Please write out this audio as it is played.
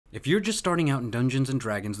If you're just starting out in Dungeons &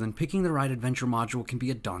 Dragons, then picking the right adventure module can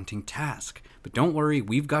be a daunting task. But don't worry,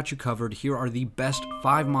 we've got you covered. Here are the best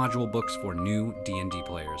 5 module books for new D&D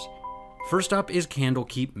players. First up is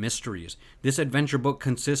Candlekeep Mysteries. This adventure book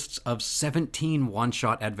consists of 17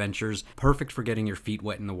 one-shot adventures, perfect for getting your feet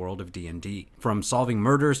wet in the world of D&D. From solving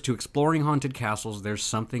murders to exploring haunted castles, there's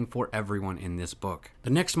something for everyone in this book.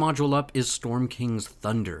 The next module up is Storm King's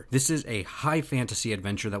Thunder. This is a high fantasy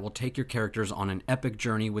adventure that will take your characters on an epic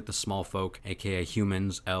journey with the small folk, aka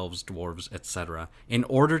humans, elves, dwarves, etc., in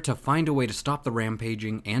order to find a way to stop the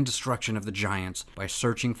rampaging and destruction of the giants by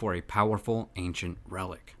searching for a powerful ancient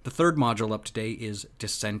relic. The third module up today is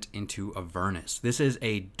Descent into Avernus. This is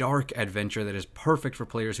a dark adventure that is perfect for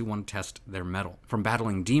players who want to test their mettle. From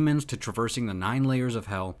battling demons to traversing the 9 layers of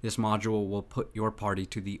hell, this module will put your party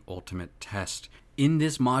to the ultimate test. In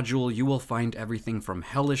this module, you will find everything from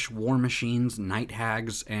hellish war machines, night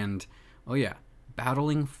hags, and, oh yeah,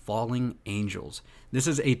 battling falling angels. This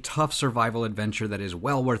is a tough survival adventure that is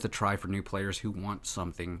well worth a try for new players who want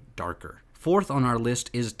something darker. Fourth on our list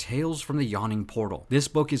is Tales from the Yawning Portal. This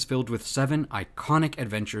book is filled with 7 iconic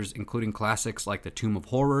adventures, including classics like the Tomb of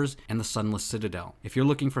Horrors and the Sunless Citadel. If you're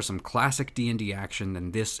looking for some classic D&D action,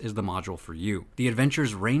 then this is the module for you. The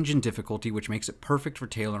adventures range in difficulty, which makes it perfect for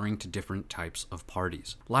tailoring to different types of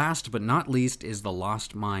parties. Last but not least is The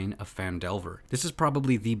Lost Mine of Phandelver. This is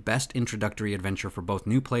probably the best introductory adventure for both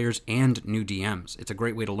new players and new DMs. It's a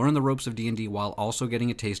great way to learn the ropes of D&D while also getting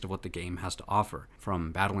a taste of what the game has to offer.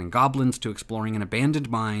 From battling goblins to exploring an abandoned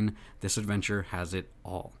mine, this adventure has it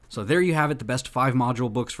all. So there you have it, the best 5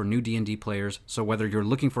 module books for new D&D players. So whether you're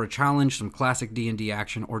looking for a challenge, some classic D&D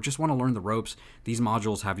action, or just want to learn the ropes, these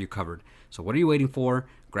modules have you covered. So what are you waiting for?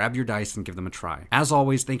 Grab your dice and give them a try. As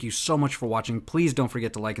always, thank you so much for watching. Please don't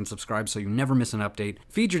forget to like and subscribe so you never miss an update.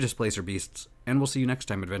 Feed your Displacer Beasts, and we'll see you next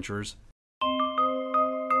time, adventurers.